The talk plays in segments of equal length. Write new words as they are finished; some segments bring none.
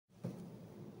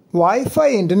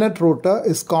Wi-Fi internet router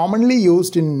is commonly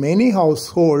used in many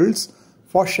households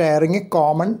for sharing a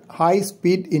common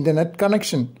high-speed internet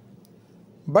connection.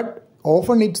 But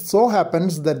often it so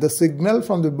happens that the signal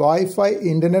from the Wi-Fi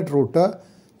internet router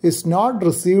is not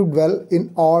received well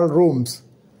in all rooms.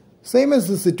 Same as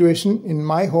the situation in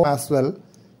my home as well,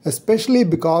 especially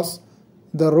because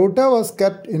the router was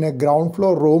kept in a ground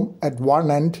floor room at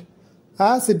one end,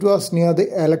 as it was near the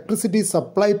electricity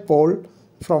supply pole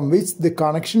from which the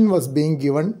connection was being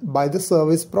given by the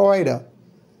service provider.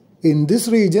 In this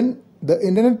region, the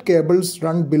internet cables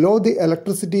run below the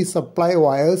electricity supply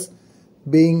wires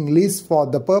being leased for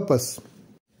the purpose.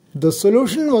 The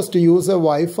solution was to use a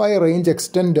Wi-Fi range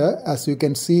extender, as you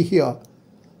can see here.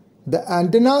 The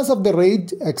antennas of the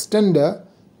range extender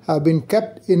have been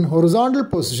kept in horizontal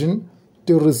position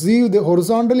to receive the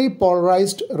horizontally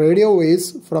polarized radio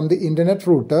waves from the internet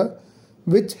router,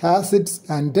 which has its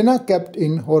antenna kept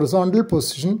in horizontal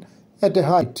position at a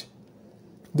height.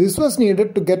 This was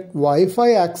needed to get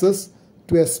Wi-Fi access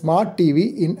to a smart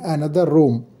TV in another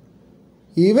room.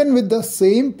 Even with the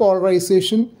same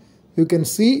polarization, you can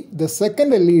see the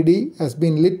second LED has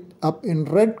been lit up in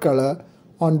red color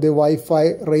on the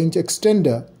Wi-Fi range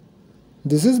extender.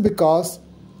 This is because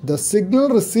the signal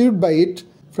received by it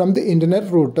from the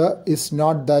internet router is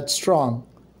not that strong.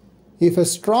 If a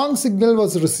strong signal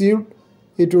was received,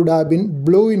 it would have been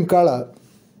blue in color.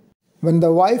 When the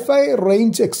Wi-Fi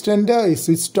range extender is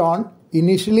switched on,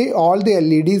 initially all the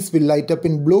LEDs will light up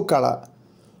in blue color.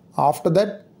 After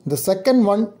that, the second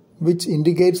one, which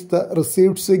indicates the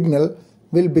received signal,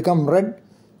 will become red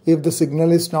if the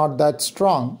signal is not that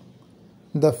strong.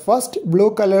 The first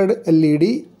blue colored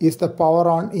LED is the power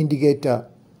on indicator.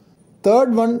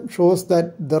 Third one shows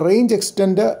that the range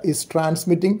extender is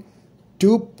transmitting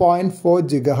 2.4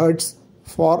 GHz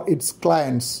for its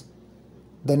clients.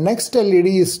 The next LED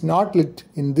is not lit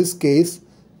in this case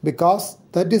because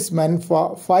that is meant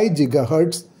for 5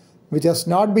 GHz, which has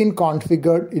not been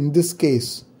configured in this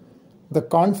case. The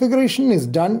configuration is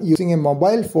done using a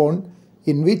mobile phone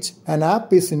in which an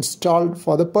app is installed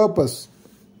for the purpose.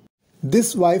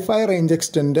 This Wi-Fi range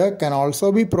extender can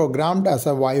also be programmed as a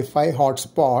Wi-Fi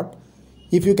hotspot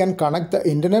if you can connect the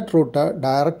internet router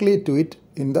directly to it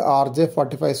in the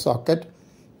RJ45 socket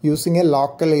using a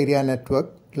local area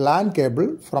network LAN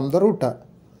cable from the router.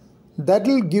 That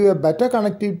will give a better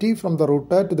connectivity from the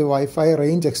router to the Wi-Fi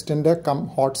range extender cum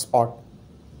hotspot.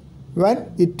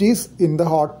 When it is in the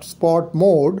hotspot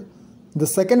mode, the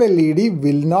second LED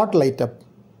will not light up.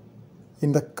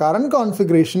 In the current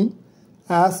configuration,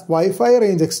 as Wi-Fi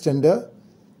range extender,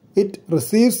 it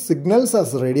receives signals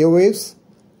as radio waves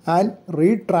and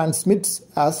retransmits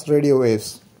as radio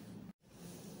waves.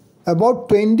 About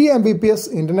 20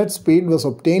 Mbps internet speed was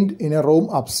obtained in a room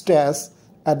upstairs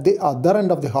at the other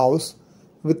end of the house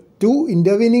with two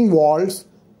intervening walls,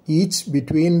 each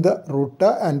between the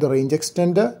router and the range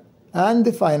extender and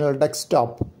the final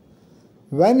desktop.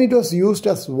 When it was used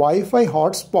as Wi-Fi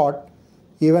hotspot,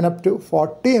 even up to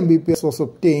 40 Mbps was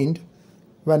obtained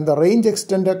when the range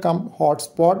extender cum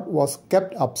hotspot was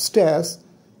kept upstairs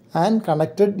and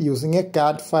connected using a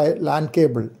Cat5 LAN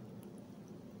cable.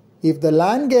 If the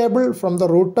LAN cable from the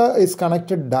router is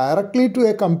connected directly to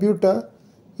a computer,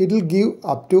 it will give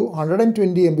up to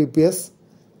 120 Mbps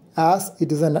as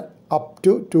it is an up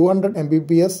to 200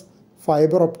 Mbps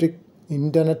fiber optic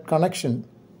internet connection.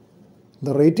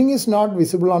 The rating is not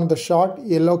visible on the short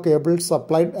yellow cable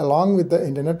supplied along with the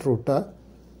internet router.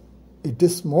 It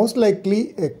is most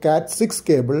likely a Cat6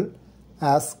 cable,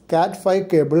 as Cat5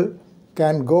 cable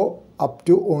can go up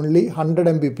to only 100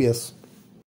 Mbps.